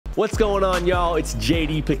What's going on, y'all? It's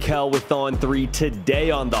JD Pickell with On 3.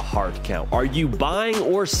 Today on the Hard Count, are you buying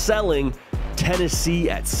or selling Tennessee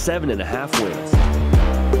at 7.5 wins?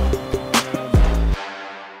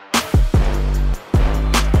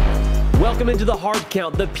 Welcome into the Hard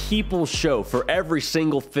Count, the people's show for every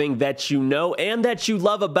single thing that you know and that you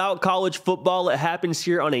love about college football. It happens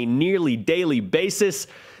here on a nearly daily basis.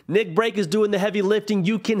 Nick Brake is doing the heavy lifting.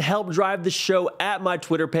 You can help drive the show at my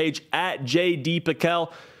Twitter page, at JD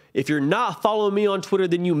Pickell. If you're not following me on Twitter,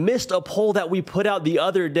 then you missed a poll that we put out the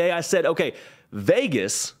other day. I said, okay,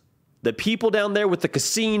 Vegas, the people down there with the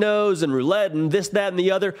casinos and roulette and this, that, and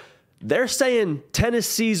the other, they're saying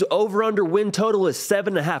Tennessee's over-under win total is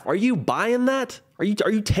 7.5. Are you buying that? Are you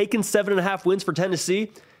taking 7.5 wins for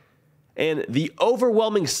Tennessee? And the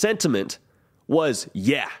overwhelming sentiment was,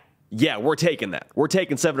 yeah, we're taking that. We're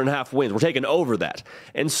taking 7.5 wins. We're taking over that.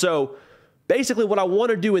 And so basically, what I want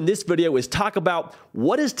to do in this video is talk about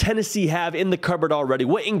what does Tennessee have in the cupboard already?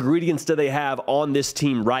 What ingredients do they have on this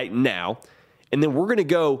team right now? And then we're going to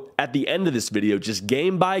go at the end of this video just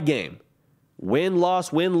game by game. Win,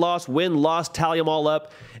 loss, win, loss, win, loss, tally them all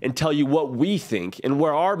up and tell you what we think and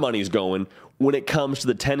where our money's going when it comes to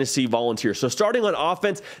the Tennessee Volunteers. So starting on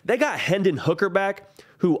offense, they got Hendon back,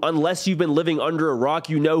 who, unless you've been living under a rock,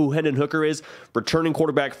 you know who Hendon is, returning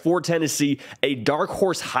quarterback for Tennessee, a dark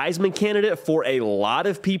horse Heisman candidate for a lot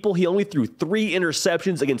of people. He only threw 3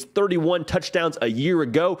 interceptions against 31 touchdowns a year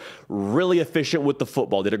ago. Really efficient with the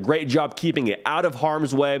football. Did a great job keeping it out of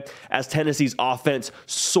harm's way as Tennessee's offense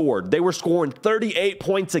soared. They were scoring 38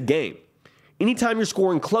 points a game. Anytime you're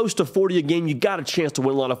scoring close to 40 a game, you got a chance to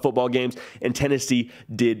win a lot of football games, and Tennessee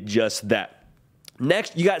did just that.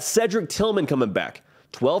 Next, you got Cedric Tillman coming back.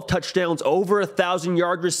 12 touchdowns, over 1,000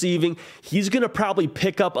 yards receiving. He's going to probably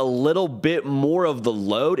pick up a little bit more of the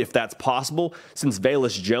load, if that's possible, since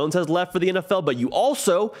Velus Jones has left for the NFL. But you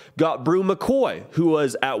also got Brew McCoy, who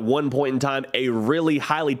was at one point in time a really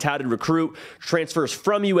highly touted recruit, transfers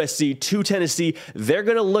from USC to Tennessee. They're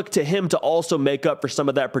going to look to him to also make up for some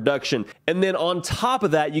of that production. And then on top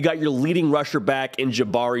of that, you got your leading rusher back in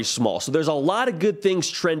Jabari Small. So there's a lot of good things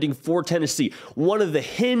trending for Tennessee. One of the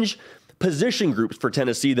hinge position groups for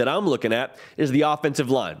Tennessee that I'm looking at is the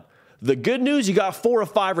offensive line. The good news, you got 4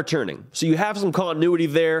 of 5 returning. So you have some continuity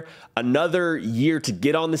there, another year to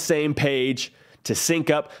get on the same page, to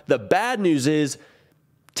sync up. The bad news is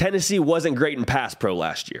Tennessee wasn't great in pass pro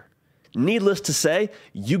last year. Needless to say,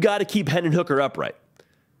 you got to keep Hendon upright.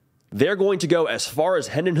 They're going to go as far as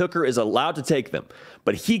Hendon is allowed to take them,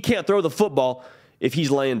 but he can't throw the football if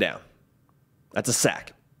he's laying down. That's a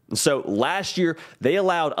sack. So last year, they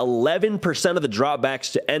allowed 11% of the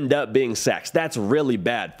dropbacks to end up being sacks. That's really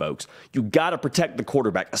bad, folks. You got to protect the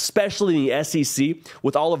quarterback, especially in the SEC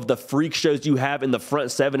with all of the freak shows you have in the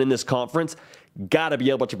front 7 in this conference. Got to be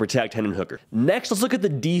able to protect Hendon. Next, let's look at the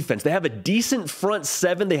defense. They have a decent front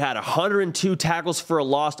 7. They had 102 tackles for a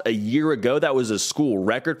loss a year ago. That was a school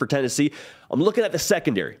record for Tennessee. I'm looking at the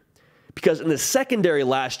secondary, because in the secondary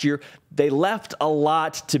last year, they left a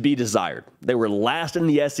lot to be desired. They were last in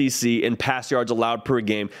the SEC in pass yards allowed per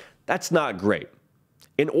game. That's not great.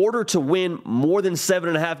 In order to win more than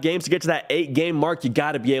 7.5 games, to get to that 8-game mark, you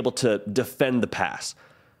got to be able to defend the pass,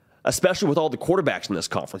 especially with all the quarterbacks in this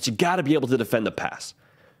conference. You got to be able to defend the pass.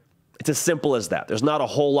 It's as simple as that. There's not a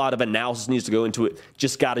whole lot of analysis needs to go into it.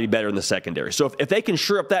 Just got to be better in the secondary. So if they can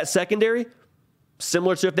shore up that secondary,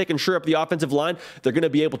 similar to if they can shore up the offensive line, they're going to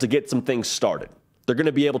be able to get some things started. They're going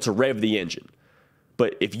to be able to rev the engine.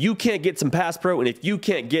 But if you can't get some pass pro and if you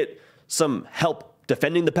can't get some help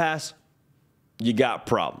defending the pass, you got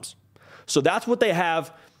problems. So that's what they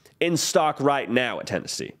have in stock right now at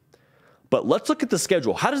Tennessee. But let's look at the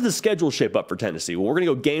schedule. How does the schedule shape up for Tennessee? Well, we're going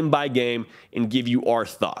to go game by game and give you our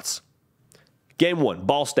thoughts. Game 1,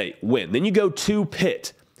 Ball State, win. Then you go to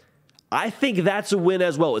Pitt. I think that's a win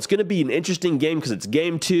as well. It's going to be an interesting game because it's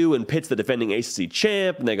game 2 and Pitt's the defending ACC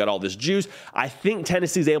champ and they got all this juice. I think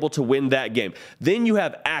Tennessee's able to win that game. Then you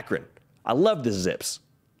have Akron. I love the Zips.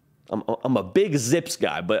 I'm a big Zips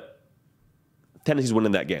guy, but Tennessee's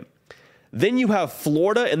winning that game. Then you have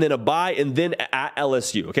Florida and then a bye and then at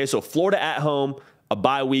LSU. Okay, so Florida at home, a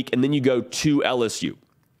bye week, and then you go to LSU.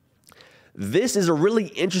 This is a really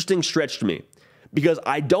interesting stretch to me, because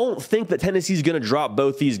I don't think that Tennessee's going to drop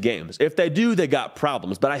both these games. If they do, they got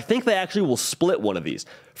problems. But I think they actually will split one of these.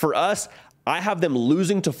 For us, I have them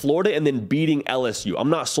losing to Florida and then beating LSU. I'm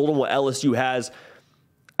not sold on what LSU has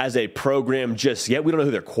as a program just yet. We don't know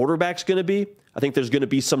who their quarterback's going to be. I think there's going to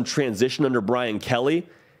be some transition under Brian Kelly.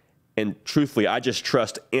 And truthfully, I just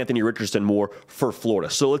trust Anthony Richardson more for Florida.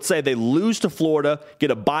 So let's say they lose to Florida,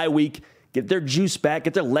 get a bye week, get their juice back,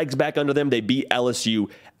 get their legs back under them. They beat LSU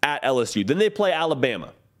at LSU. Then they play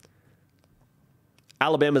Alabama.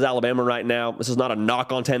 Alabama's Alabama right now. This is not a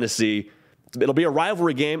knock on Tennessee. It'll be a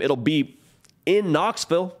rivalry game. It'll be in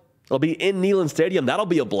Knoxville. It'll be in Neyland Stadium. That'll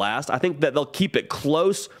be a blast. I think that they'll keep it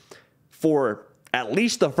close for at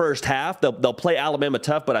least the first half. They'll play Alabama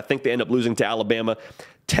tough, but I think they end up losing to Alabama.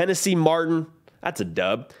 Tennessee Martin, that's a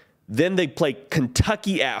dub. Then they play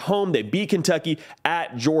Kentucky at home. They beat Kentucky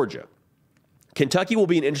at Georgia. Kentucky will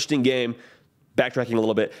be an interesting game. Backtracking a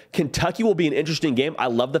little bit, Kentucky will be an interesting game. I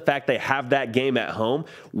love the fact they have that game at home.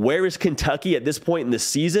 Where is Kentucky at this point in the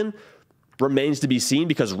season? Remains to be seen,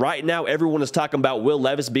 because right now everyone is talking about Will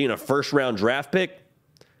Levis being a first-round draft pick.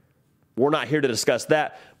 We're not here to discuss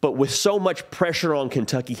that, but with so much pressure on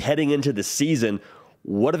Kentucky heading into the season,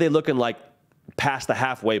 what are they looking like past the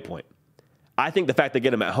halfway point? I think the fact they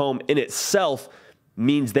get them at home in itself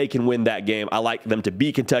means they can win that game. I like them to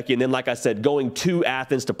beat Kentucky, and then, like I said, going to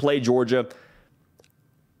Athens to play Georgia,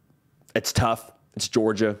 it's tough. It's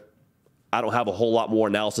Georgia. I don't have a whole lot more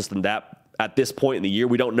analysis than that at this point in the year.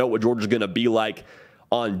 We don't know what Georgia's going to be like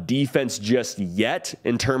on defense just yet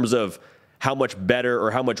in terms of how much better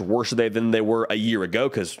or how much worse are they than they were a year ago,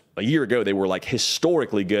 because a year ago they were like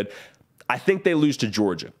historically good. I think they lose to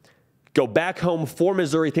Georgia. Go back home for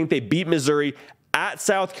Missouri. Think they beat Missouri. At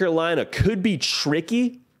South Carolina could be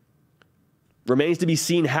tricky. Remains to be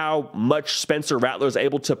seen how much Spencer Rattler is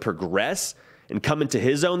able to progress and come into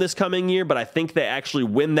his own this coming year, but I think they actually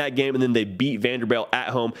win that game, and then they beat Vanderbilt at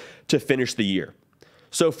home to finish the year.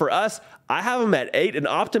 So for us, I have them at 8, an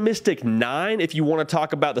optimistic 9 if you want to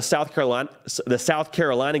talk about the South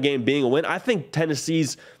Carolina game being a win. I think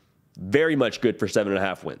Tennessee's very much good for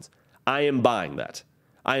 7.5 wins. I am buying that.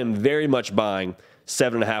 I am very much buying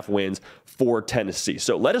 7.5 wins for Tennessee.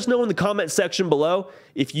 So let us know in the comment section below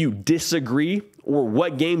if you disagree or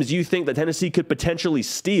what games you think that Tennessee could potentially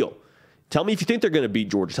steal. Tell me if you think they're going to beat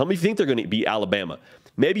Georgia. Tell me if you think they're going to beat Alabama.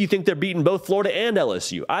 Maybe you think they're beating both Florida and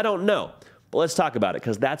LSU. I don't know. But let's talk about it,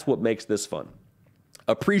 because that's what makes this fun.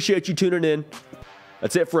 Appreciate you tuning in.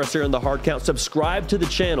 That's it for us here on The Hard Count. Subscribe to the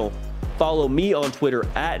channel. Follow me on Twitter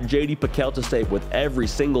at JD Piquel to stay with every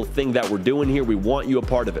single thing that we're doing here. We want you a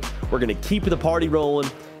part of it. We're going to keep the party rolling,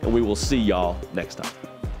 and we will see y'all next time.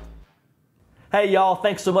 Hey y'all,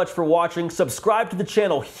 thanks so much for watching. Subscribe to the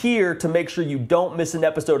channel here to make sure you don't miss an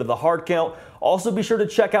episode of The Hard Count. Also be sure to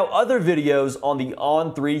check out other videos on the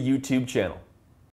On3 YouTube channel.